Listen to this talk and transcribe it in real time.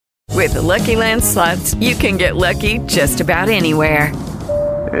With the Lucky Land Slots, you can get lucky just about anywhere.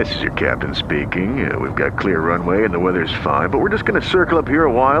 This is your captain speaking. We've got clear runway and the weather's fine, but we're just going to circle up here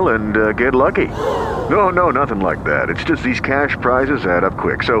a while and get lucky. No, nothing like that. It's just these cash prizes add up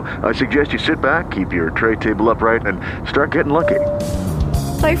quick. So I suggest you sit back, keep your tray table upright, and start getting lucky.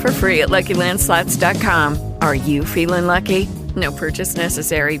 Play for free at LuckyLandSlots.com. Are you feeling lucky? No purchase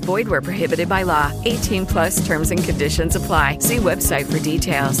necessary. Void where prohibited by law. 18 plus terms and conditions apply. See website for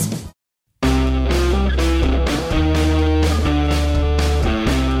details.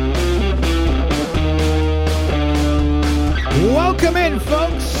 Welcome in,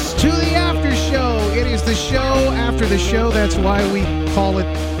 folks, to the after show. It is the show after the show. That's why we call it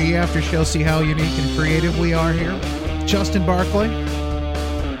the after show. See how unique and creative we are here. Justin Barclay.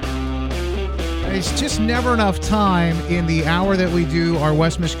 It's just never enough time in the hour that we do our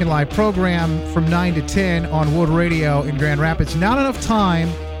West Michigan Live program from 9 to 10 on Wood Radio in Grand Rapids. Not enough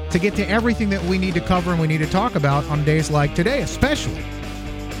time to get to everything that we need to cover and we need to talk about on days like today, especially.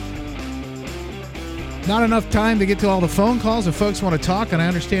 Not enough time to get to all the phone calls if folks want to talk, and I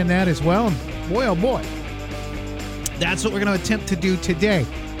understand that as well. And boy, oh boy, that's what we're going to attempt to do today.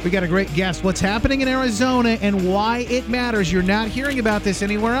 We got a great guest. What's happening in Arizona and why it matters. You're not hearing about this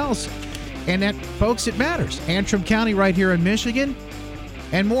anywhere else. And that, folks, it matters. Antrim County right here in Michigan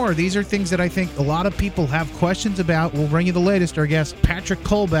and more. These are things that I think a lot of people have questions about. We'll bring you the latest. Our guest, Patrick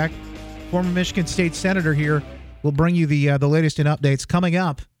Kolbeck, former Michigan State Senator here, will bring you the latest in updates coming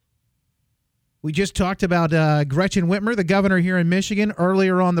up. We just talked about Gretchen Whitmer, the governor here in Michigan,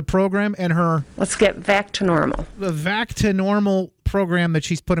 earlier on the program, and her... Let's get back to normal. The Vac to Normal program that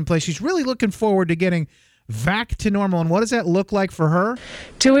she's put in place. She's really looking forward to getting Vac to Normal. And what does that look like for her?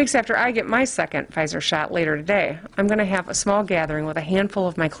 2 weeks after I get my second Pfizer shot later today, I'm going to have a small gathering with a handful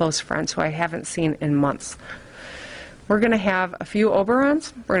of my close friends who I haven't seen in months. We're going to have a few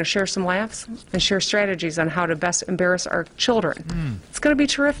Oberons. We're going to share some laughs and share strategies on how to best embarrass our children. It's going to be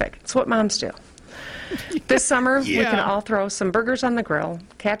terrific. It's what moms do. This summer, we can all throw some burgers on the grill,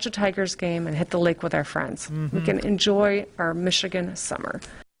 catch a Tigers game, and hit the lake with our friends. We can enjoy our Michigan summer.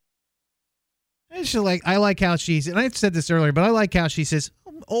 I like how she's, and I said this earlier, but I like how she says,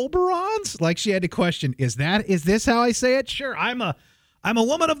 Oberons? Like she had to question, is this how I say it? Sure, I'm a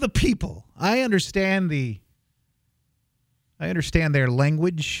woman of the people. I understand their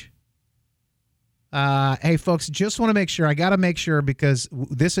language. Hey, folks, just want to make sure. I got to make sure because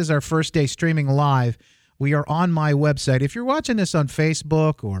this is our first day streaming live. We are on my website. If you're watching this on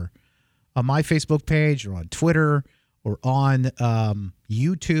Facebook or on my Facebook page or on Twitter or on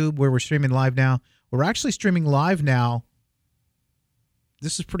YouTube where we're streaming live now, we're actually streaming live now.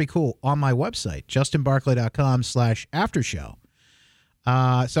 This is pretty cool on my website, justinbarclay.com/aftershow.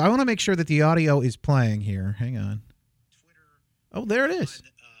 So I want to make sure that the audio is playing here. Hang on. Oh, there it is.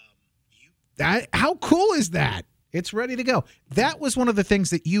 How cool is that? It's ready to go. That was one of the things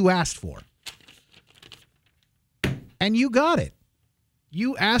that you asked for. And you got it.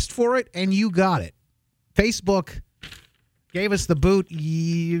 You asked for it, and you got it. Facebook gave us the boot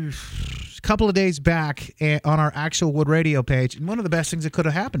a couple of days back on our actual Wood Radio page, and one of the best things that could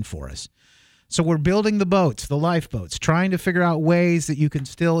have happened for us. So we're building the boats, the lifeboats, trying to figure out ways that you can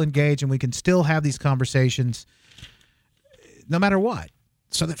still engage and we can still have these conversations no matter what.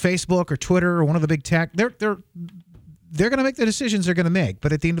 So that Facebook or Twitter or one of the big tech, they're going to make the decisions they're going to make.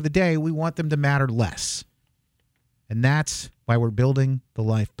 But at the end of the day, we want them to matter less. And that's why we're building the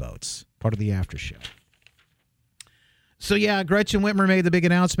lifeboats, part of the after show. So, yeah, Gretchen Whitmer made the big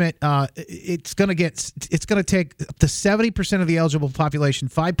announcement. It's going to take up to 70% of the eligible population,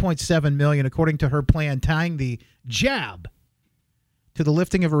 5.7 million, according to her plan, tying the jab to the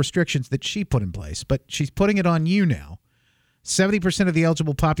lifting of restrictions that she put in place. But she's putting it on you now. 70% of the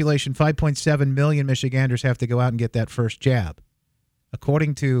eligible population, 5.7 million Michiganders, have to go out and get that first jab.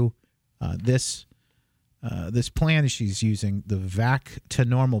 According to this plan she's using, the Vac to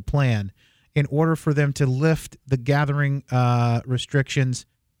Normal plan, in order for them to lift the gathering restrictions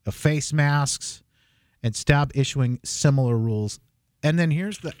of face masks and stop issuing similar rules. And then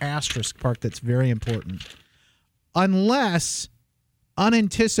here's the asterisk part that's very important. Unless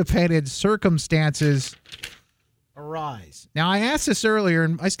unanticipated circumstances arise. Now, I asked this earlier,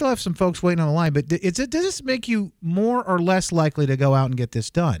 and I still have some folks waiting on the line, but does this make you more or less likely to go out and get this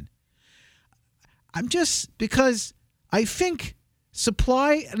done? Because I think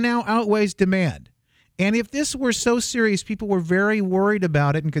supply now outweighs demand. And if this were so serious, people were very worried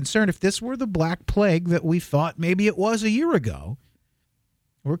about it and concerned. If this were the Black Plague that we thought maybe it was a year ago,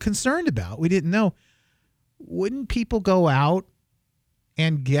 we're concerned about, we didn't know, wouldn't people go out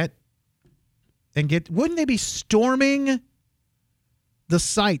and get, wouldn't they be storming the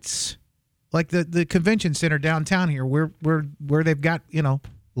sites, like the convention center downtown here, where they've got,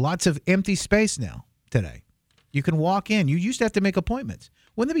 lots of empty space now today. You can walk in. You used to have to make appointments.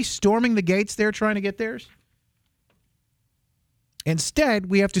 Wouldn't they be storming the gates there trying to get theirs? Instead,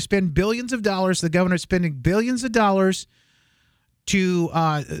 we have to spend billions of dollars. The governor's spending billions of dollars to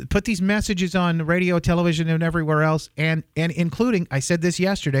put these messages on radio, television, and everywhere else, and including, I said this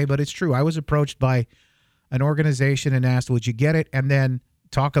yesterday, but it's true. I was approached by an organization and asked, would you get it and then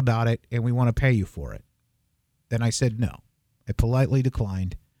talk about it, and we want to pay you for it. Then I said no. I politely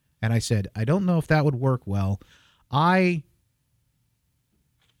declined, and I said, I don't know if that would work well. I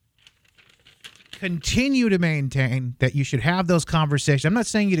continue to maintain that you should have those conversations. I'm not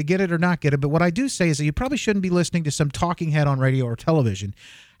saying you to get it or not get it, but what I do say is that you probably shouldn't be listening to some talking head on radio or television.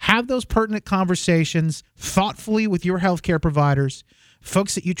 Have those pertinent conversations thoughtfully with your healthcare providers,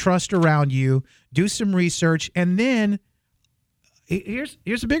 folks that you trust around you, do some research, and then here's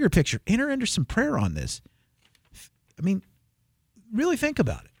a bigger picture. Enter into some prayer on this. I mean, really think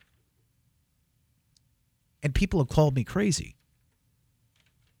about it. And people have called me crazy.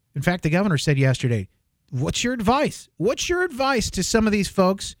 In fact, the governor said yesterday, what's your advice? What's your advice to some of these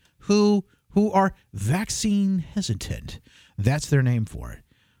folks who are vaccine hesitant? That's their name for it.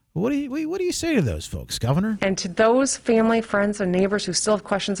 What do you say to those folks, Governor? And to those family, friends, and neighbors who still have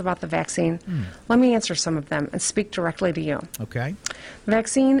questions about the vaccine, let me answer some of them and speak directly to you. Okay. The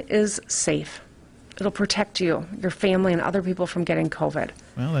vaccine is safe. It'll protect you, your family, and other people from getting COVID.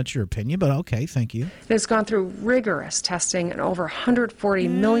 Well, that's your opinion, but okay, thank you. It has gone through rigorous testing, and over 140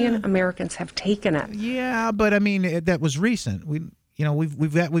 million Americans have taken it. Yeah, but I mean that was recent.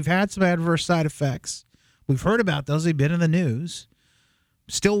 We've had some adverse side effects. We've heard about those. They've been in the news.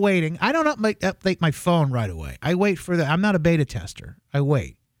 Still waiting. I don't update my phone right away. I wait for the. I'm not a beta tester. I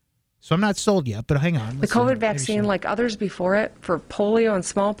wait. So I'm not sold yet. But hang on. The COVID vaccine, like others before it, for polio and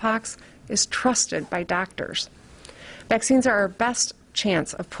smallpox, is trusted by doctors. Vaccines are our best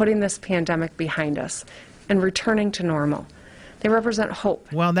chance of putting this pandemic behind us and returning to normal. They represent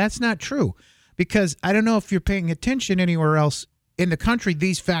hope. Well, that's not true, because I don't know if you're paying attention anywhere else in the country.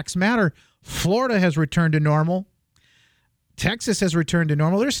 These facts matter. Florida has returned to normal. Texas has returned to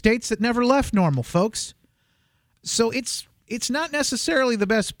normal. There's states that never left normal, folks. So it's not necessarily the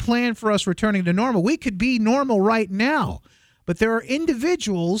best plan for us returning to normal. We could be normal right now, but there are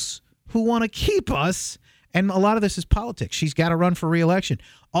individuals who want to keep us, and a lot of this is politics. She's got to run for re-election.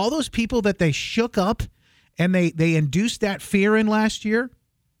 All those people that they shook up and they induced that fear in last year,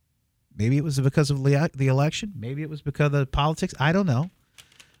 maybe it was because of the election, maybe it was because of the politics, I don't know.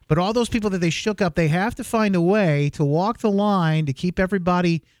 But all those people that they shook up, they have to find a way to walk the line to keep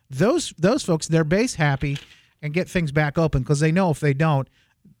everybody, those folks, their base happy and get things back open, because they know if they don't,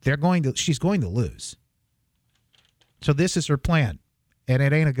 she's going to lose. So this is her plan. And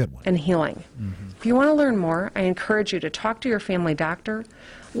it ain't a good one. And healing. If you want to learn more, I encourage you to talk to your family doctor,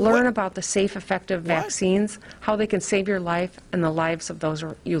 learn about the safe, effective vaccines, how they can save your life and the lives of those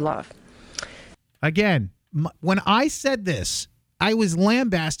you love. Again, when I said this, I was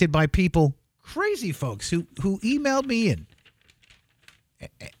lambasted by people, crazy folks, who emailed me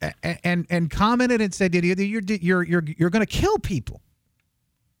and commented and said, you're going to kill people.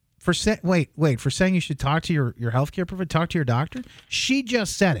 For saying you should talk to your healthcare provider, talk to your doctor? She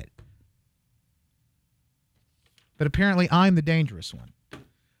just said it. But apparently I'm the dangerous one.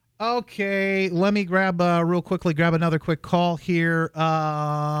 Okay, let me grab another quick call here.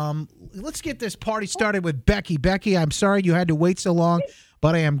 Let's get this party started with Becky. Becky, I'm sorry you had to wait so long,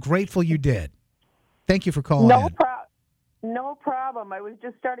 but I am grateful you did. Thank you for calling in. No problem. I was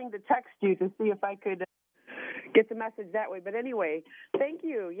just starting to text you to see if I could get the message that way. But anyway, thank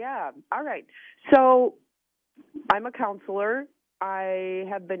you. Yeah. All right. So I'm a counselor. I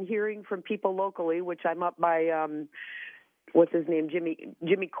have been hearing from people locally, which I'm up by, what's his name?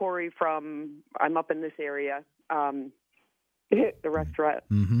 Jimmy Corey I'm up in this area. The restaurant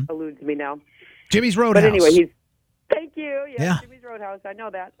eludes me now. Jimmy's Roadhouse. But anyway, thank you. Yeah. Jimmy's Roadhouse. I know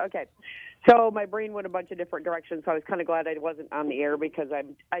that. Okay. So my brain went a bunch of different directions, so I was kind of glad I wasn't on the air, because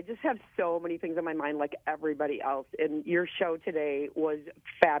I just have so many things on my mind like everybody else. And your show today was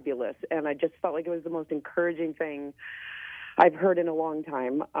fabulous, and I just felt like it was the most encouraging thing I've heard in a long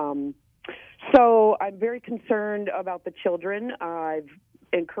time. So I'm very concerned about the children. I've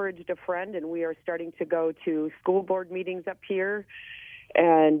encouraged a friend, and we are starting to go to school board meetings up here,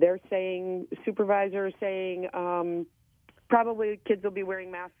 and they're saying, supervisors saying, probably kids will be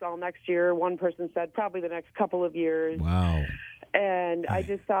wearing masks all next year. One person said probably the next couple of years. Wow. And I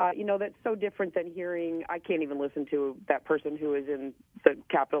just thought, that's so different than hearing, I can't even listen to that person who is in the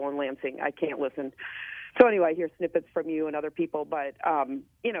Capitol in Lansing. I can't listen. So anyway, I hear snippets from you and other people, but,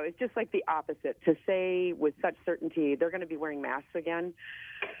 it's just like the opposite. To say with such certainty they're going to be wearing masks again.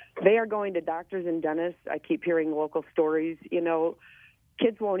 They are going to doctors and dentists. I keep hearing local stories.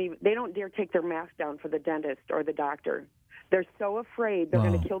 Kids they don't dare take their mask down for the dentist or the doctor. They're so afraid they're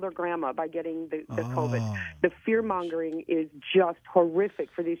going to kill their grandma by getting the COVID. The fear-mongering is just horrific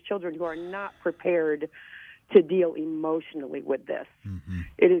for these children who are not prepared to deal emotionally with this. Mm-hmm.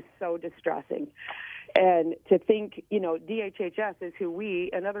 It is so distressing. And to think, DHHS is who we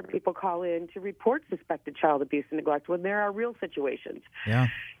and other people call in to report suspected child abuse and neglect when there are real situations. Yeah.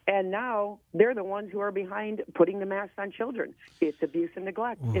 And now they're the ones who are behind putting the masks on children. It's abuse and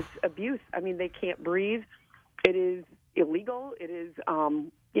neglect. Oof. It's abuse. I mean, they can't breathe. It is illegal. It is,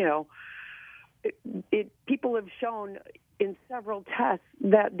 people have shown in several tests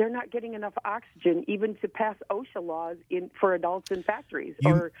that they're not getting enough oxygen even to pass OSHA laws for adults in factories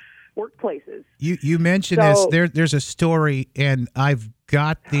or workplaces. You mentioned this. There's a story, and I've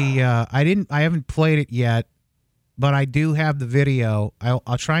got the. I haven't played it yet, but I do have the video.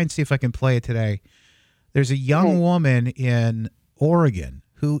 I'll try and see if I can play it today. There's a young woman in Oregon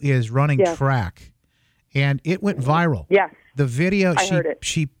who is running track, and it went viral. Yes, the video. I heard it.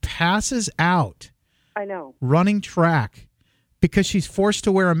 She passes out. I know. Running track because she's forced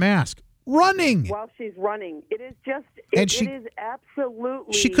to wear a mask. Running while she's running. It is just. It is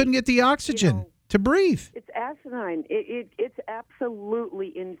absolutely. She couldn't get the oxygen to breathe. It's asinine. It's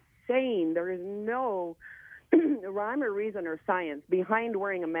absolutely insane. There is no rhyme or reason or science behind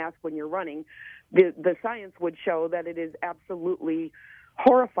wearing a mask when you're running. The science would show that it is absolutely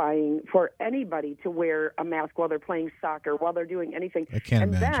horrifying for anybody to wear a mask while they're playing soccer, while they're doing anything. I can't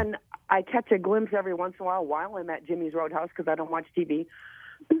imagine. And then I catch a glimpse every once in a while I'm at Jimmy's Roadhouse because I don't watch TV.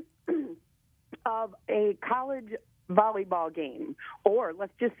 Of a college volleyball game, or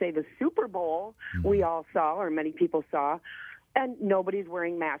let's just say the Super Bowl, we all saw, or many people saw, and nobody's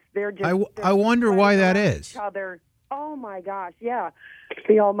wearing masks. They're just. I wonder why that is. Oh my gosh, yeah,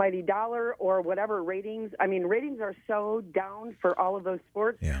 the almighty dollar or whatever ratings. I mean, ratings are so down for all of those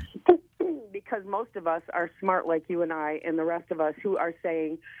sports. Yeah. Because most of us are smart like you and I, and the rest of us who are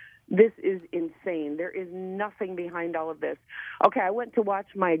saying, this is insane. There is nothing behind all of this. Okay, I went to watch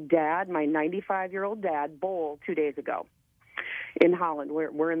my dad, my 95-year-old dad, bowl 2 days ago in Holland.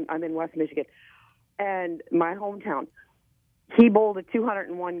 I'm in West Michigan, and my hometown. He bowled a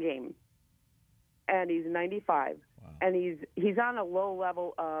 201 game, and he's 95, and he's on a low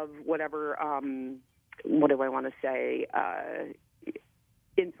level of whatever. What do I want to say?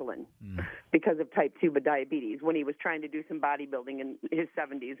 Insulin because of type 2 diabetes when he was trying to do some bodybuilding in his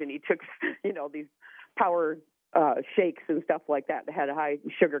 70s, and he took these power shakes and stuff like that had a high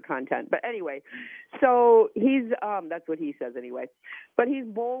sugar content. But anyway, so he's that's what he says anyway. But he's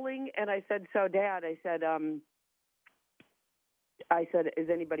bowling, and I said, so Dad, I said, is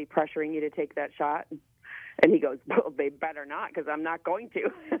anybody pressuring you to take that shot? And he goes, well, they better not, because I'm not going to.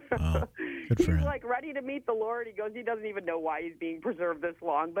 Wow. Good for him. He's like ready to meet the Lord. He goes, he doesn't even know why he's being preserved this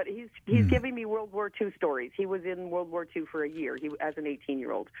long, but he's giving me World War II stories. He was in World War II for a year as an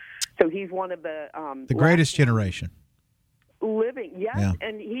 18-year-old. So he's one of the greatest generation living. Yes, yeah.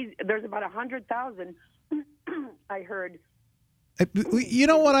 And there's about 100,000. I heard. You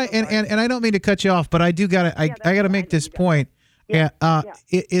know what? And I don't mean to cut you off, but I gotta make this point.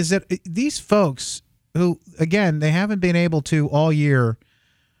 Is that these folks who, again, they haven't been able to all year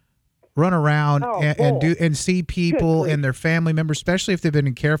run around and see people and their family members, especially if they've been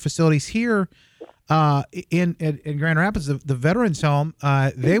in care facilities here in Grand Rapids, the Veterans Home.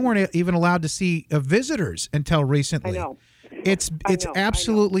 They weren't even allowed to see visitors until recently. I know. It's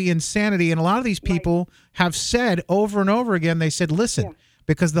absolutely insanity, and a lot of these people have said over and over again. They said, "Listen,"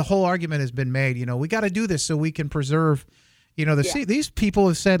 because the whole argument has been made. We got to do this so we can preserve. These people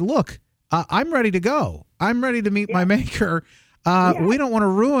have said, "Look, I'm ready to go. I'm ready to meet my maker. We don't want to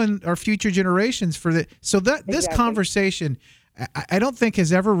ruin our future generations for the." So this conversation, I don't think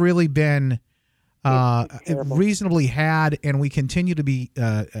has ever really been reasonably had, and we continue to be,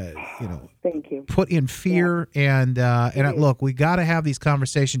 Thank you. put in fear. And look, we got to have these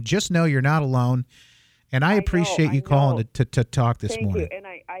conversations. Just know you're not alone. And I appreciate you calling to talk this morning. Thank you. And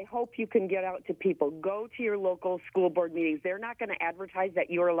I hope you can get out to people. Go to your local school board meetings. They're not going to advertise that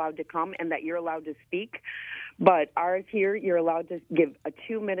you're allowed to come and that you're allowed to speak. But ours here, you're allowed to give a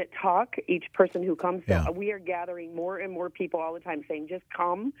 2-minute talk, each person who comes. So we are gathering more and more people all the time saying, just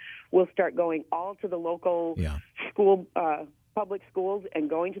come. We'll start going all to the local school public schools and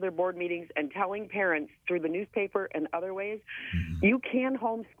going to their board meetings and telling parents through the newspaper and other ways, you can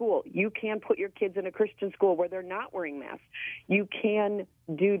homeschool. You can put your kids in a Christian school where they're not wearing masks. You can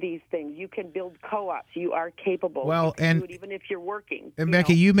do these things. You can build co-ops. You are capable. Well, you can and do it even if you're working. And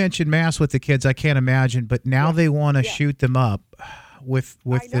Becky, you mentioned masks with the kids. I can't imagine, but now they want to shoot them up with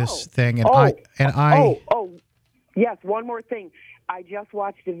this thing. And yes. One more thing. I just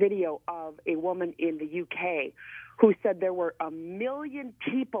watched a video of a woman in the UK who said there were 1 million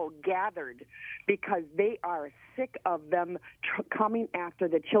people gathered because they are sick of them coming after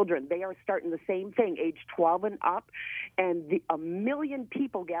the children. They are starting the same thing, age 12 and up, and 1 million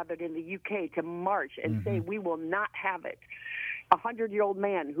people gathered in the UK to march and say, we will not have it. A 100-year-old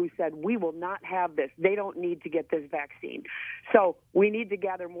man who said, we will not have this. They don't need to get this vaccine. So we need to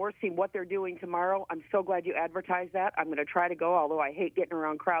gather more, see what they're doing tomorrow. I'm so glad you advertised that. I'm going to try to go, although I hate getting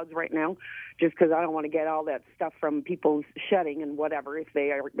around crowds right now just because I don't want to get all that stuff from people shedding and whatever if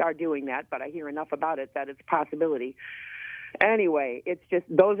they are doing that. But I hear enough about it that it's a possibility. Anyway, it's just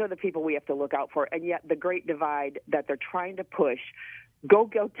those are the people we have to look out for. And yet the great divide that they're trying to push, go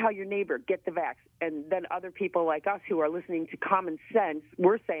tell your neighbor, get the vax. And then other people like us who are listening to common sense,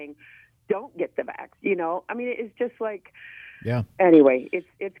 we're saying, don't get the vax. I mean, it's just like, anyway,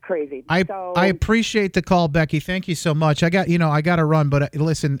 it's crazy. I appreciate the call, Becky. Thank you so much. I got to run, but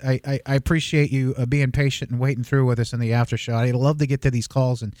listen, I appreciate you being patient and waiting through with us in the after show. I'd love to get to these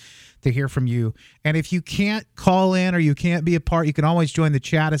calls and to hear from you. And if you can't call in or you can't be a part, you can always join the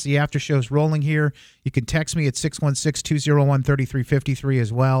chat as the after show's rolling here. You can text me at 616-201-3353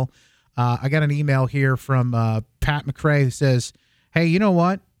 as well. I got an email here from Pat McRae who says, hey, you know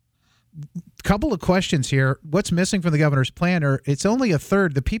what? Couple of questions here. What's missing from the governor's plan? It's only a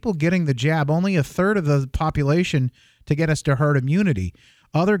third. The people getting the jab, only a third of the population to get us to herd immunity.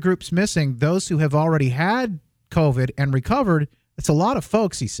 Other groups missing, those who have already had COVID and recovered. It's a lot of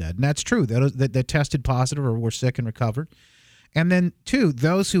folks, he said, and that's true, that tested positive or were sick and recovered. And then, two,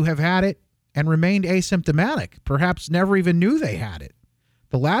 those who have had it and remained asymptomatic, perhaps never even knew they had it.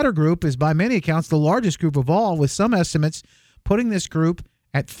 The latter group is, by many accounts, the largest group of all, with some estimates putting this group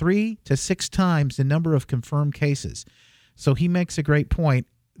at 3 to 6 times the number of confirmed cases. So he makes a great point.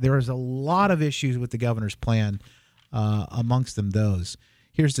 There is a lot of issues with the governor's plan, amongst them those.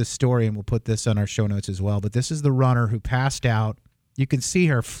 Here's the story, and we'll put this on our show notes as well. But this is the runner who passed out. You can see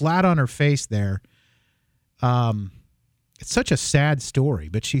her flat on her face there. It's such a sad story,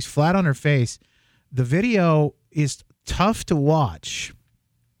 but she's flat on her face. The video is tough to watch,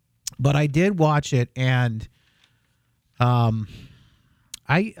 but I did watch it, and I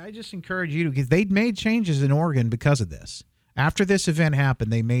just encourage you to, because they made changes in Oregon because of this. After this event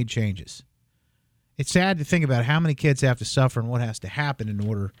happened, they made changes. It's sad to think about how many kids have to suffer and what has to happen in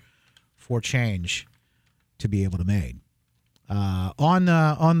order for change to be able to be made. On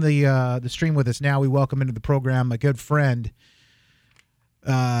the stream with us now, we welcome into the program my good friend,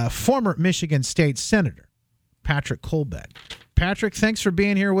 former Michigan State Senator Patrick Kolbeck. Patrick, thanks for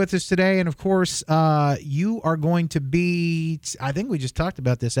being here with us today, and of course, you are going to be, I think we just talked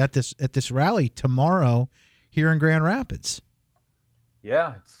about this at this rally tomorrow here in Grand Rapids.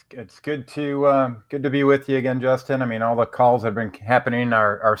 Yeah, it's good to be with you again, Justin. I mean, all the calls that have been happening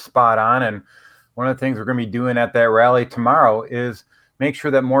are spot on, and one of the things we're going to be doing at that rally tomorrow is make sure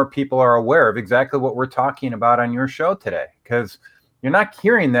that more people are aware of exactly what we're talking about on your show today, because you're not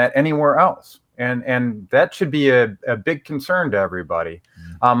hearing that anywhere else. And that should be a big concern to everybody.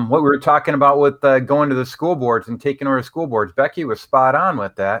 What we were talking about with going to the school boards and taking over school boards, Becky was spot on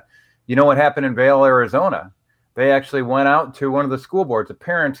with that. You know what happened in Vail, Arizona? They actually went out to one of the school boards. The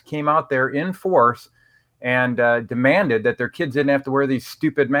parents came out there in force and demanded that their kids didn't have to wear these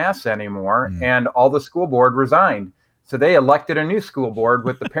stupid masks anymore. And all the school board resigned. So they elected a new school board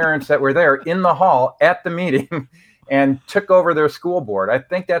with the parents that were there in the hall at the meeting and took over their school board. I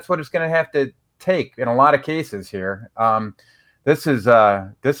think that's what it's going to have to take in a lot of cases here. This has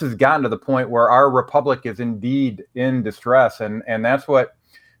gotten to the point where our republic is indeed in distress, and that's what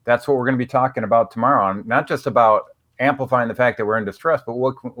we're going to be talking about tomorrow. Not just about amplifying the fact that we're in distress, but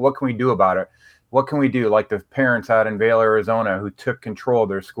what can we do about it? What can we do, like the parents out in Vail, Arizona, who took control of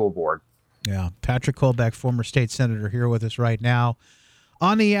their school board? Yeah, Patrick Kolbeck, former state senator, here with us right now.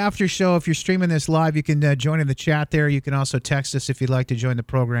 On the after show, if you're streaming this live, you can join in the chat there. You can also text us if you'd like to join the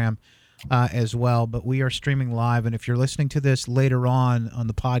program as well. But we are streaming live, and if you're listening to this later on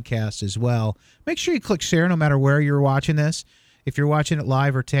the podcast as well, make sure you click share no matter where you're watching this. If you're watching it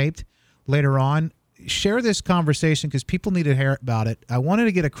live or taped later on, share this conversation because people need to hear about it. I wanted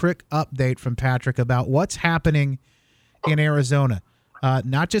to get a quick update from Patrick about what's happening in Arizona.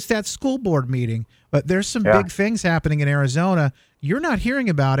 not just that school board meeting, but there's some big things happening in Arizona. You're not hearing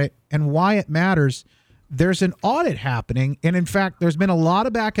about it and why it matters. There's an audit happening, and in fact, there's been a lot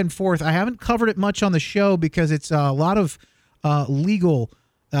of back and forth. I haven't covered it much on the show because it's a lot of legal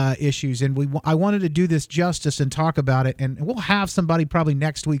issues, and I wanted to do this justice and talk about it, and we'll have somebody probably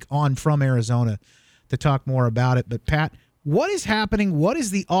next week on from Arizona to talk more about it. But Pat, what is happening? What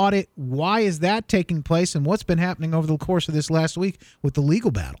is the audit? Why is that taking place? And what's been happening over the course of this last week with the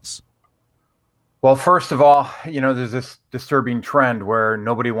legal battles? Well, first of all, there's this disturbing trend where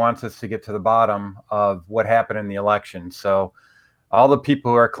nobody wants us to get to the bottom of what happened in the election. So all the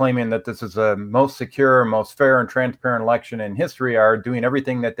people who are claiming that this is the most secure, most fair and transparent election in history are doing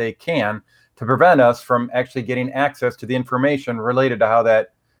everything that they can to prevent us from actually getting access to the information related to how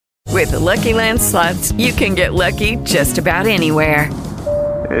that. With the Lucky Land Slots, you can get lucky just about anywhere.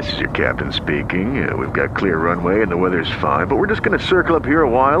 This is your captain speaking. We've got clear runway and the weather's fine, but we're just going to circle up here a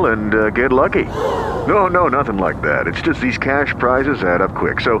while and get lucky. No, nothing like that. It's just these cash prizes add up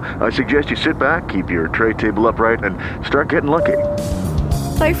quick. So I suggest you sit back, keep your tray table upright, and start getting lucky.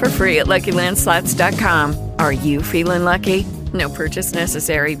 Play for free at LuckyLandSlots.com. Are you feeling lucky? No purchase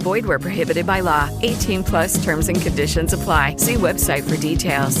necessary. Void where prohibited by law. 18+ terms and conditions apply. See website for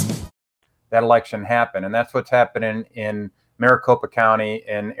details. That election happened, and that's what's happening in Maricopa County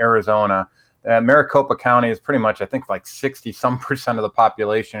in Arizona. Maricopa County is pretty much, I think, like 60% of the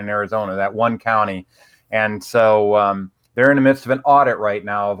population in Arizona, that one county. And so they're in the midst of an audit right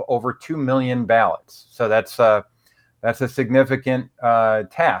now of over 2 million ballots. So that's a significant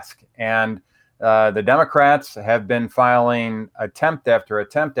task. And the Democrats have been filing attempt after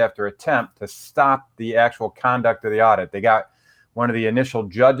attempt after attempt to stop the actual conduct of the audit. They got one of the initial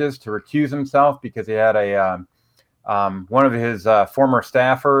judges to recuse himself because he had one of his former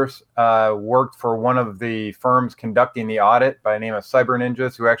staffers worked for one of the firms conducting the audit by the name of Cyber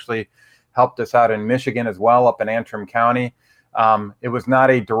Ninjas, who actually helped us out in Michigan as well, up in Antrim County. It was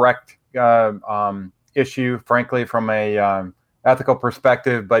not a direct issue, frankly, from a ethical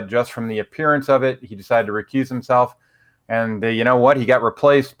perspective, but just from the appearance of it, he decided to recuse himself. And you know what? He got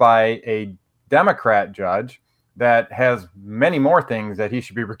replaced by a Democrat judge that has many more things that he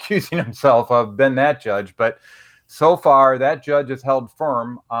should be recusing himself of than that judge. But so far, that judge has held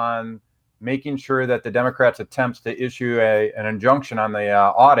firm on making sure that the Democrats' attempts to issue an injunction on the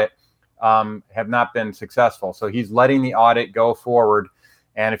audit have not been successful. So he's letting the audit go forward.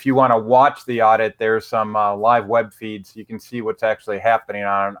 And if you want to watch the audit, there's some live web feeds. You can see what's actually happening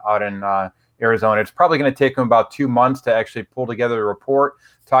out in Arizona. It's probably going to take them about 2 months to actually pull together a report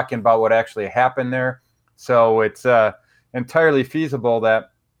talking about what actually happened there. So it's entirely feasible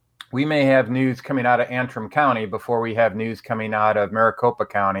that we may have news coming out of Antrim County before we have news coming out of Maricopa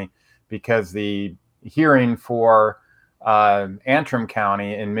County, because the hearing for Antrim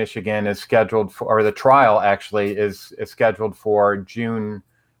County in Michigan is scheduled for, or the trial actually is scheduled for June,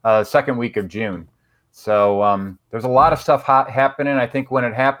 second week of June. So there's a lot of stuff happening. I think when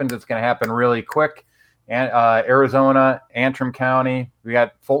it happens, it's going to happen really quick. And Arizona, Antrim County, we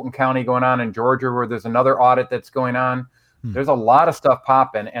got Fulton County going on in Georgia, where there's another audit that's going on. There's a lot of stuff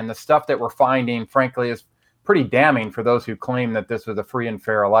popping, and the stuff that we're finding, frankly, is pretty damning for those who claim that this was a free and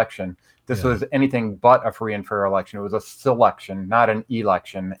fair election. This was anything but a free and fair election. It was a selection, not an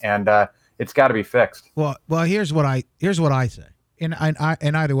election, and it's got to be fixed. Well, here's what I say. And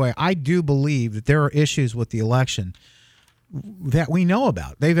either way, I do believe that there are issues with the election that we know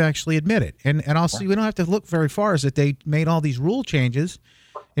about. They've actually admitted, and I'll see. We don't have to look very far. Is that they made all these rule changes.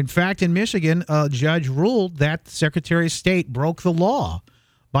 In fact, in Michigan, a judge ruled that the Secretary of State broke the law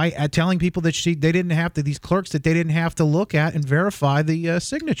by telling people that they didn't have to, these clerks, that they didn't have to look at and verify the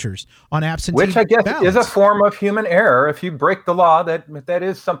signatures on absentee ballots. Which I guess is a form of human error. If you break the law, that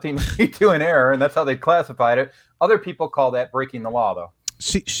is something you do in error, and that's how they classified it. Other people call that breaking the law, though.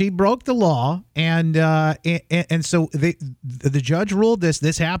 She broke the law, and so the judge ruled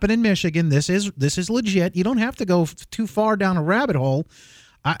this happened in Michigan. This is legit. You don't have to go too far down a rabbit hole.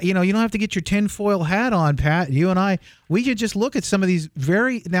 You don't have to get your tinfoil hat on, Pat. You and I, we could just look at some of these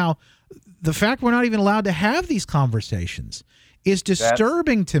now, the fact we're not even allowed to have these conversations is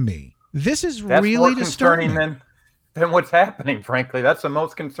disturbing to me. This is really disturbing. Than what's happening, frankly. That's the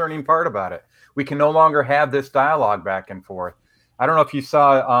most concerning part about it. We can no longer have this dialogue back and forth. I don't know if you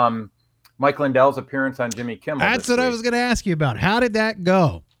saw Mike Lindell's appearance on Jimmy Kimmel. That's what I was going to ask you about. How did that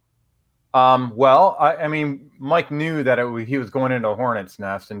go? Well, I mean, Mike knew that he was going into a hornet's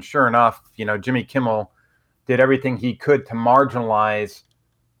nest, and sure enough, Jimmy Kimmel did everything he could to marginalize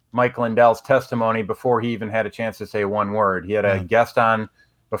Mike Lindell's testimony before he even had a chance to say one word. He had a guest on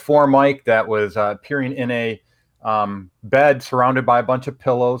before Mike that was appearing in a bed surrounded by a bunch of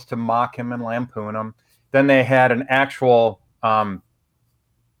pillows to mock him and lampoon him. Then they had an actual, what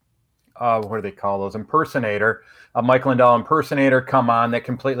do they call those? Impersonator, a Mike Lindell impersonator come on that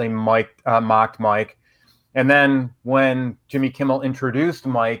completely mocked Mike. And then when Jimmy Kimmel introduced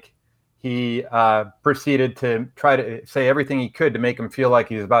Mike, he proceeded to try to say everything he could to make him feel like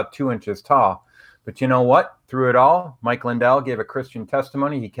he was about 2 inches tall. But you know what? Through it all, Mike Lindell gave a Christian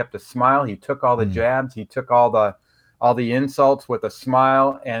testimony. He kept a smile. He took all the jabs. He took all the insults with a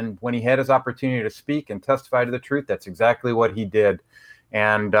smile. And when he had his opportunity to speak and testify to the truth, that's exactly what he did.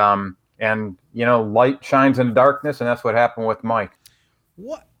 And you know, light shines in darkness, and that's what happened with Mike.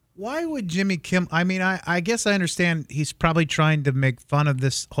 What? Why would Jimmy Kimmel? I mean, I guess I understand he's probably trying to make fun of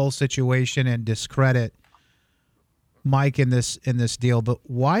this whole situation and discredit Mike in this deal. But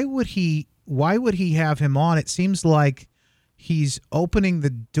why would he have him on? It seems like he's opening the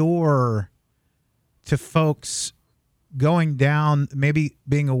door to folks going down, maybe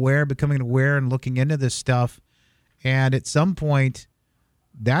being aware, becoming aware, and looking into this stuff. And at some point,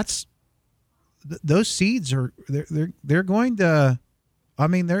 those seeds are they're going to. I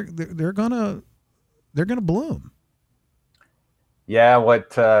mean, they're gonna bloom. Yeah,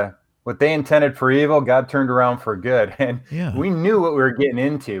 what they intended for evil, God turned around for good, and we knew what we were getting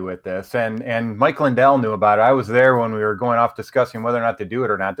into with this. And Mike Lindell knew about it. I was there when we were going off discussing whether or not to do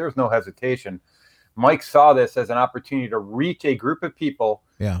it or not. There was no hesitation. Mike saw this as an opportunity to reach a group of people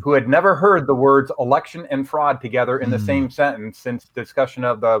who had never heard the words election and fraud together in the same sentence since discussion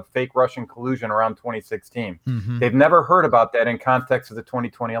of the fake Russian collusion around 2016. They've never heard about that in context of the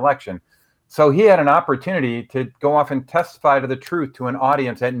 2020 election. So he had an opportunity to go off and testify to the truth to an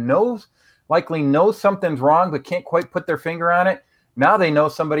audience that likely knows something's wrong, but can't quite put their finger on it. Now they know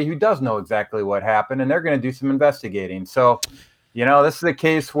somebody who does know exactly what happened, and they're going to do some investigating. So, you know, this is a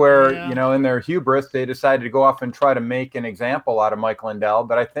case where, you know, in their hubris, they decided to go off and try to make an example out of Mike Lindell.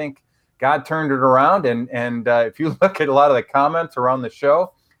 But I think God turned it around. And if you look at a lot of the comments around the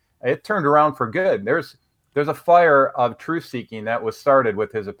show, it turned around for good. There's a fire of truth seeking that was started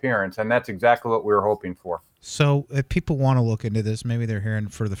with his appearance. And that's exactly what we were hoping for. So if people want to look into this, maybe they're hearing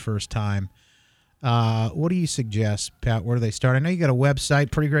for the first time. What do you suggest, Pat? Where do they start? I know you got a website,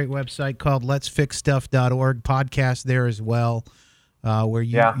 pretty great website called letsfixstuff.org, podcast there as well, where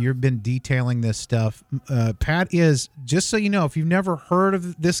you've been detailing this stuff. Pat is, just so you know, if you've never heard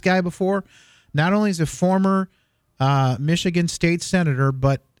of this guy before, not only is a former Michigan State Senator,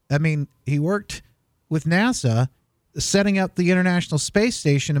 but, I mean, he worked with NASA setting up the International Space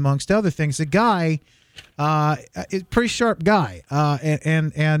Station, amongst other things. The guy is a pretty sharp guy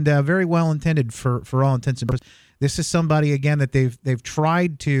and very well intended for all intents and purposes. This is somebody, again, that they've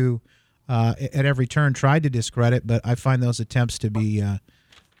tried to at every turn tried to discredit, but I find those attempts to be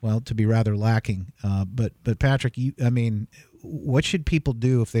rather lacking. But Patrick, what should people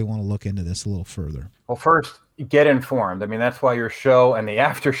do if they want to look into this a little further? Well, first, get informed. I mean, that's why your show and the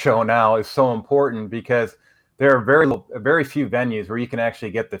after show now is so important, because there are very few venues where you can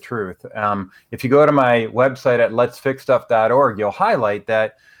actually get the truth. If you go to my website at letsfixstuff.org, you'll highlight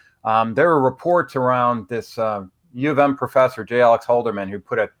that there are reports around this U of M professor, J. Alex Halderman, who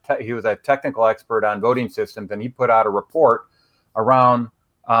he was a technical expert on voting systems, and he put out a report around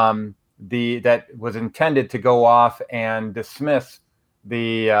that was intended to go off and dismiss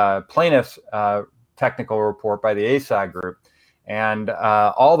the plaintiff's technical report by the ASOG group. And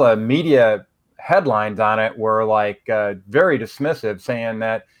all the media headlines on it were like very dismissive, saying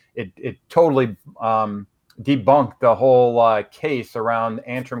that it totally debunked the whole case around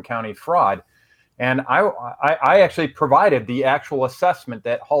Antrim County fraud. And I actually provided the actual assessment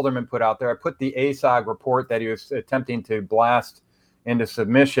that Halderman put out there. I put the ASOG report that he was attempting to blast into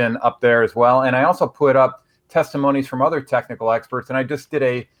submission up there as well. And I also put up testimonies from other technical experts. And I just did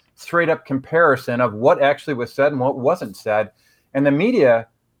a straight up comparison of what actually was said and what wasn't said. And the media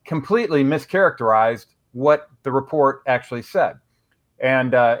completely mischaracterized what the report actually said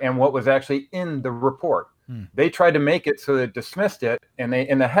and what was actually in the report. They tried to make it so that it dismissed it, and they,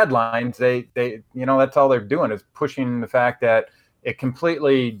 in the headlines, they that's all they're doing is pushing the fact that it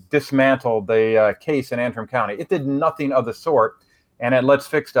completely dismantled the case in Antrim County. It did nothing of the sort. And at Let's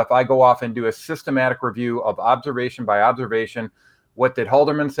Fix Stuff, I go off and do a systematic review of observation by observation. What did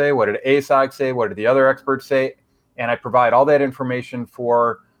Halderman say? What did ASOG say? What did the other experts say? And I provide all that information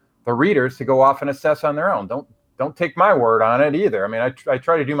for the readers to go off and assess on their own. Don't take my word on it either. I mean, I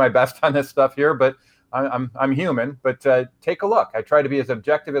try to do my best on this stuff here, but I'm human. But take a look. I try to be as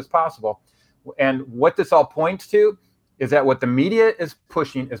objective as possible. And what this all points to is that what the media is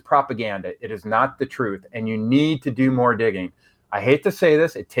pushing is propaganda. It is not the truth, and you need to do more digging. I hate to say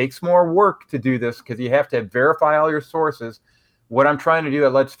this, it takes more work to do this because you have to verify all your sources. What I'm trying to do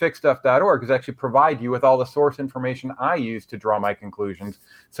at letsfixstuff.org is actually provide you with all the source information I use to draw my conclusions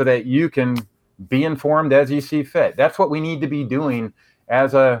so that you can be informed as you see fit. That's what we need to be doing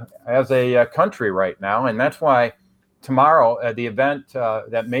as a country right now. And that's why tomorrow at the event,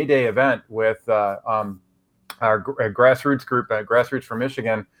 that May Day event with our grassroots group, Grassroots for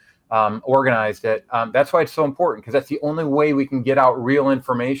Michigan, organized it. That's why it's so important, because that's the only way we can get out real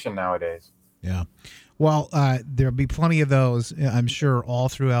information nowadays. Yeah. Well, there'll be plenty of those, I'm sure, all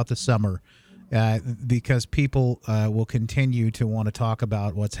throughout the summer, because people will continue to want to talk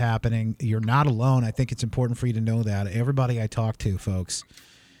about what's happening. You're not alone. I think it's important for you to know that. Everybody I talk to, folks,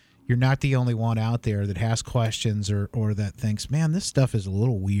 you're not the only one out there that has questions or that thinks, man, this stuff is a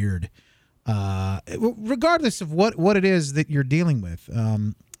little weird. Regardless of what it is that you're dealing with,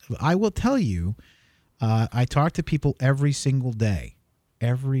 I will tell you, I talk to people every single day.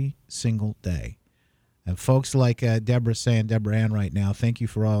 And folks like Deborah Ann right now, thank you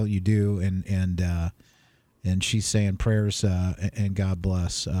for all you do, and she's saying prayers and God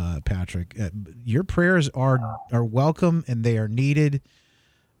bless Patrick. Your prayers are welcome and they are needed,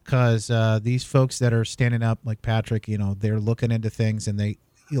 because these folks that are standing up like Patrick, they're looking into things and they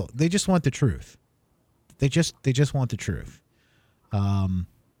just want the truth. They just want the truth.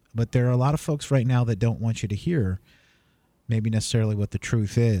 But there are a lot of folks right now that don't want you to hear maybe necessarily what the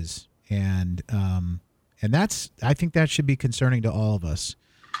truth is, and I think that should be concerning to all of us.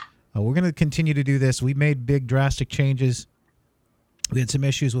 We're going to continue to do this. We made big drastic changes. We had some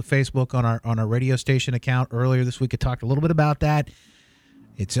issues with Facebook on our radio station account earlier this week. I talked a little bit about that.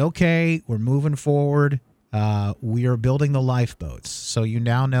 It's okay. We're moving forward. We are building the lifeboats. So you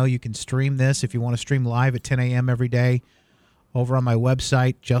now know you can stream this if you want to stream live at 10 a.m. every day over on my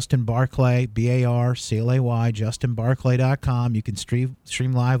website, Justin Barclay, BARCLAY, justinbarclay.com. You can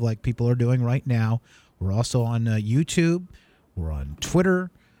stream live like people are doing right now. We're also on YouTube. We're on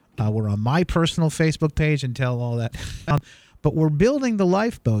Twitter. We're on my personal Facebook page and tell all that. But we're building the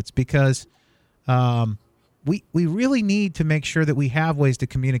lifeboats because we really need to make sure that we have ways to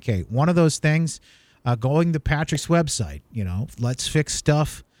communicate. One of those things, going to Patrick's website,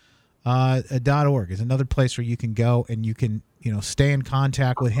 letsfixstuff.org is another place where you can go and you can, stay in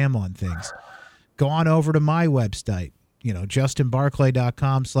contact with him on things. Go on over to my website,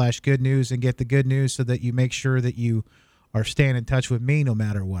 justinbarclay.com/good news and get the good news so that you make sure that you are staying in touch with me no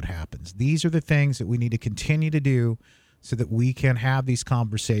matter what happens. These are the things that we need to continue to do so that we can have these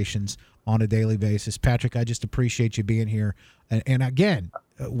conversations on a daily basis. Patrick, I just appreciate you being here. And again,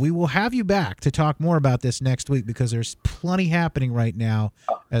 we will have you back to talk more about this next week because there's plenty happening right now.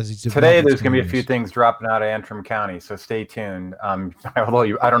 Today, there's going to be a few things dropping out of Antrim County, so stay tuned.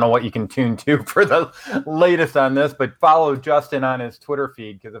 Although I don't know what you can tune to for the latest on this, but follow Justin on his Twitter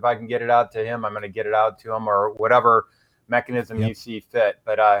feed, because if I can get it out to him, I'm going to get it out to him, or whatever mechanism you see fit.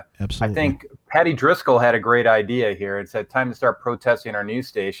 But I think Patty Driscoll had a great idea here. It said time to start protesting our news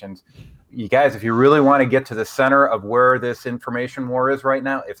stations. You guys, if you really want to get to the center of where this information war is right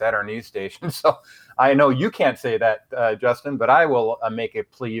now, it's at our news station. So I know you can't say that, Justin, but I will make a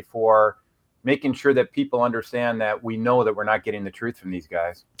plea for making sure that people understand that we know that we're not getting the truth from these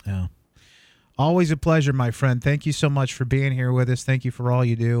guys. Yeah. Always a pleasure, my friend. Thank you so much for being here with us. Thank you for all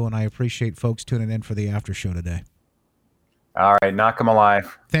you do, and I appreciate folks tuning in for the after show today. All right, knock them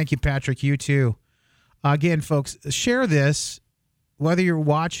alive. Thank you, Patrick. You too. Again, folks, share this. Whether you're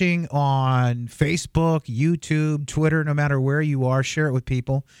watching on Facebook, YouTube, Twitter, no matter where you are, share it with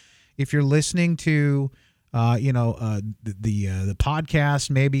people. If you're listening to, the podcast,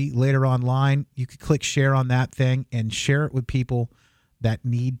 maybe later online, you could click share on that thing and share it with people that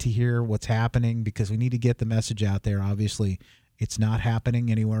need to hear what's happening, because we need to get the message out there. Obviously, it's not happening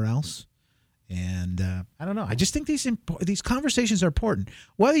anywhere else. And I don't know. I just think these conversations are important.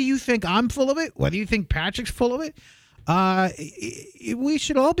 Whether you think I'm full of it, whether you think Patrick's full of it, we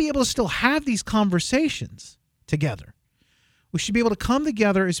should all be able to still have these conversations together. We should be able to come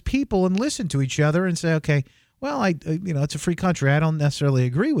together as people and listen to each other and say, okay, well, it's a free country. I don't necessarily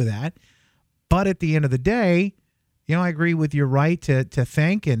agree with that. But at the end of the day, I agree with your right to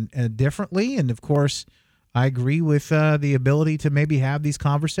think and differently. And of course, I agree with the ability to maybe have these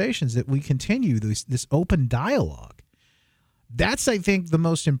conversations, that we continue this open dialogue. That's, I think, the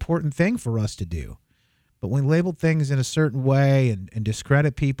most important thing for us to do. But when we label things in a certain way and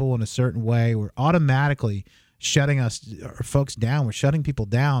discredit people in a certain way, we're automatically shutting folks down. We're shutting people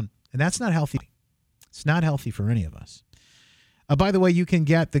down, and that's not healthy. It's not healthy for any of us. By the way, you can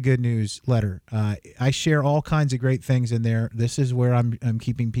get the Good News letter. I share all kinds of great things in there. This is where I'm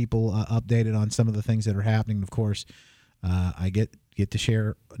keeping people updated on some of the things that are happening. Of course, I get to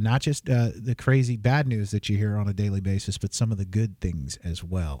share not just the crazy bad news that you hear on a daily basis, but some of the good things as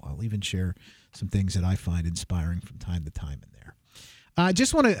well. I'll even share some things that I find inspiring from time to time in there. I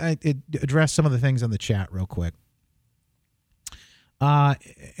just want to address some of the things on the chat real quick.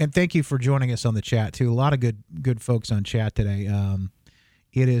 And thank you for joining us on the chat, too. A lot of good folks on chat today.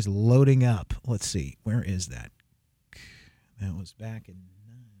 It is loading up. Let's see. Where is that? That was back in...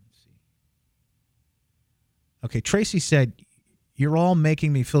 Let's see. Okay, Tracy said, "You're all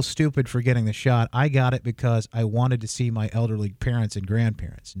making me feel stupid for getting the shot. I got it because I wanted to see my elderly parents and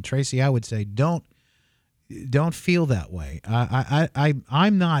grandparents." And Tracy, I would say, don't feel that way.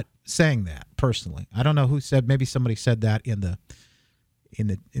 I'm not saying that personally. I don't know who said. Maybe somebody said that in the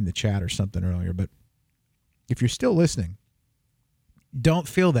chat or something earlier. But if you're still listening, don't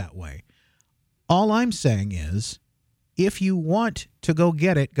feel that way. All I'm saying is, if you want to go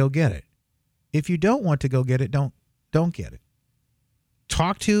get it, go get it. If you don't want to go get it, don't get it.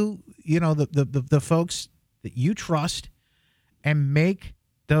 Talk to, the folks that you trust and make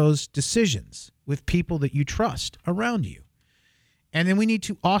those decisions with people that you trust around you. And then we need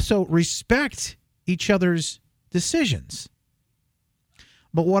to also respect each other's decisions.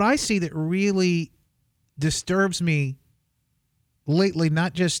 But what I see that really disturbs me lately,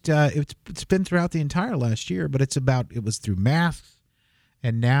 not just it's been throughout the entire last year, but it was through masks,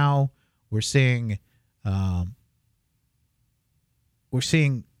 and now we're seeing the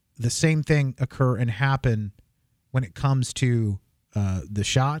same thing occur and happen when it comes to the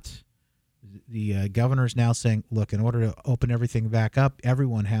shots. The governor's now saying, look, in order to open everything back up,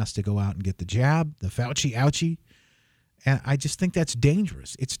 everyone has to go out and get the jab, the Fauci ouchie. And I just think that's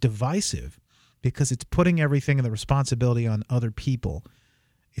dangerous. It's divisive because it's putting everything and the responsibility on other people.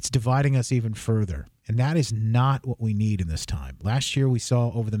 It's dividing us even further. And that is not what we need in this time. Last year we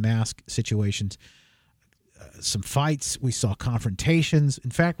saw over the mask situations some fights. We saw confrontations.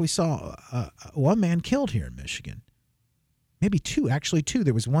 In fact, we saw one man killed here in Michigan. Maybe two.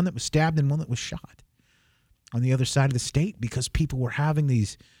 There was one that was stabbed and one that was shot on the other side of the state because people were having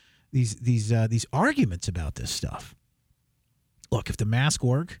these arguments about this stuff. Look, if the masks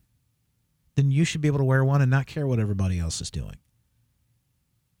work, then you should be able to wear one and not care what everybody else is doing.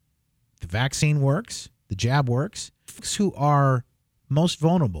 The vaccine works. The jab works. Folks who are most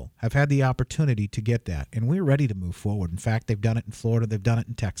vulnerable have had the opportunity to get that, and we're ready to move forward. In fact, they've done it in Florida. They've done it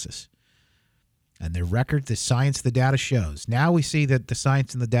in Texas. And their record, the science, the data shows. Now we see that the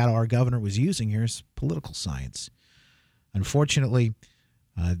science and the data our governor was using here is political science. Unfortunately,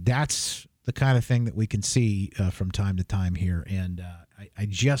 that's the kind of thing that we can see from time to time here, and I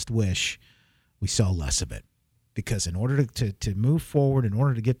just wish we saw less of it. Because in order to move forward, in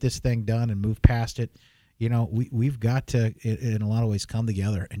order to get this thing done and move past it, we've got to, in a lot of ways, come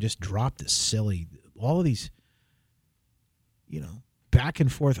together and just drop this silly, all of these, back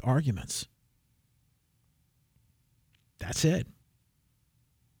and forth arguments. That's it.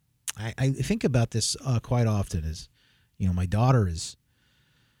 I think about this quite often as, my daughter is,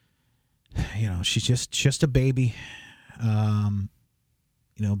 she's just a baby, born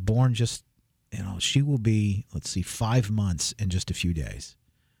just, she will be, 5 months in just a few days,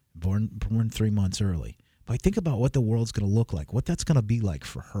 born 3 months early. But I think about what the world's going to look like, what that's going to be like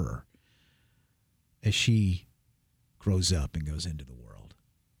for her as she grows up and goes into the world.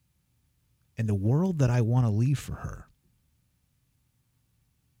 And the world that I want to leave for her.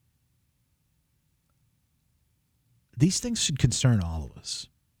 These things should concern all of us.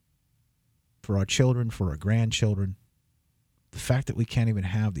 For our children, for our grandchildren. The fact that we can't even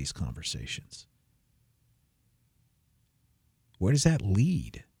have these conversations. Where does that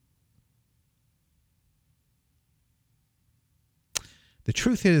lead? The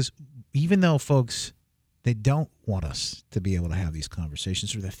truth is, even though folks, they don't want us to be able to have these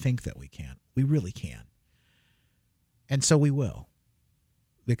conversations, or they think that we can't, we really can. And so we will.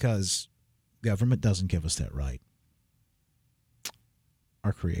 Because government doesn't give us that right.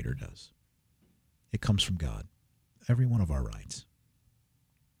 Our Creator does. It comes from God. Every one of our rights.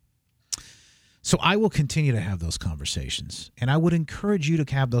 So I will continue to have those conversations. And I would encourage you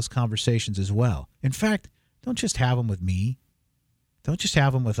to have those conversations as well. In fact, don't just have them with me. Don't just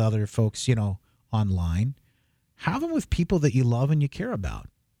have them with other folks, online. Have them with people that you love and you care about.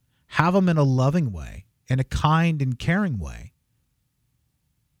 Have them in a loving way, in a kind and caring way,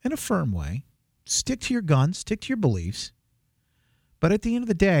 in a firm way. Stick to your guns, stick to your beliefs. But at the end of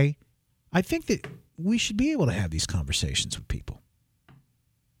the day, I think that we should be able to have these conversations with people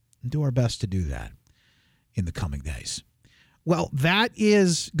and do our best to do that in the coming days. Well, that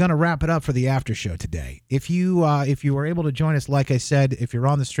is going to wrap it up for the after show today. If you were able to join us, like I said, if you're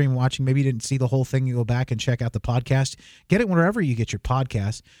on the stream watching, maybe you didn't see the whole thing, you go back and check out the podcast. Get it wherever you get your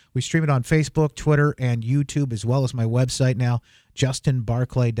podcast. We stream it on Facebook, Twitter, and YouTube, as well as my website now,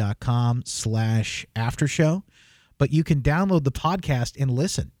 justinbarclay.com/aftershow. But you can download the podcast and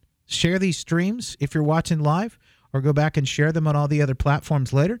listen. Share these streams if you're watching live, or go back and share them on all the other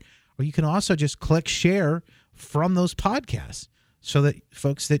platforms later. Or you can also just click share from those podcasts so that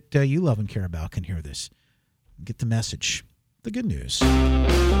folks that you love and care about can hear this. Get the message, the good news.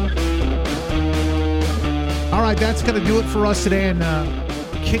 All right, that's going to do it for us today and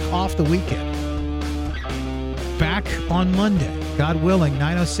kick off the weekend. Back on Monday, God willing,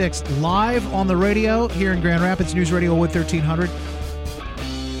 9:06, live on the radio here in Grand Rapids, News Radio 1300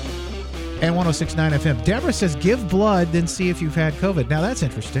 and 106.9 FM. Deborah says, give blood, then see if you've had COVID. Now, that's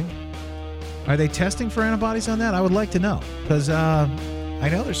interesting. Are they testing for antibodies on that? I would like to know, because I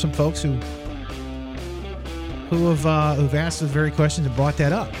know there's some folks who've asked those very questions and brought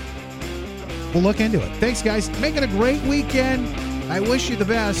that up. We'll look into it. Thanks, guys. Make it a great weekend. I wish you the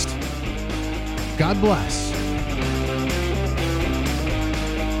best. God bless.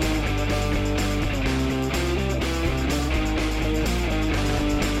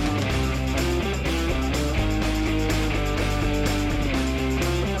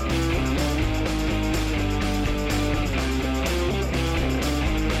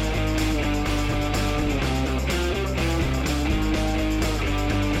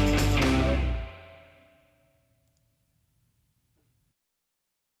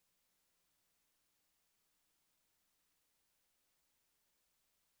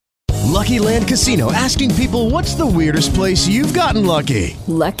 Lucky Land Casino, asking people, what's the weirdest place you've gotten lucky?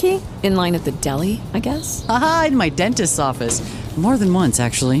 Lucky? In line at the deli, I guess? Aha, in my dentist's office. More than once,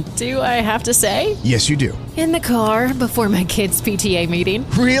 actually. Do I have to say? Yes, you do. In the car before my kids' PTA meeting.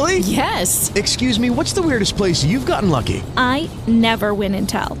 Really? Yes. Excuse me, what's the weirdest place you've gotten lucky? I never win and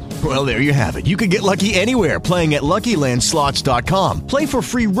tell. Well, there you have it. You can get lucky anywhere, playing at LuckyLandSlots.com. Play for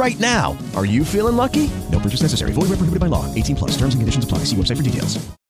free right now. Are you feeling lucky? No purchase necessary. Void where prohibited by law. 18+. Terms and conditions apply. See website for details.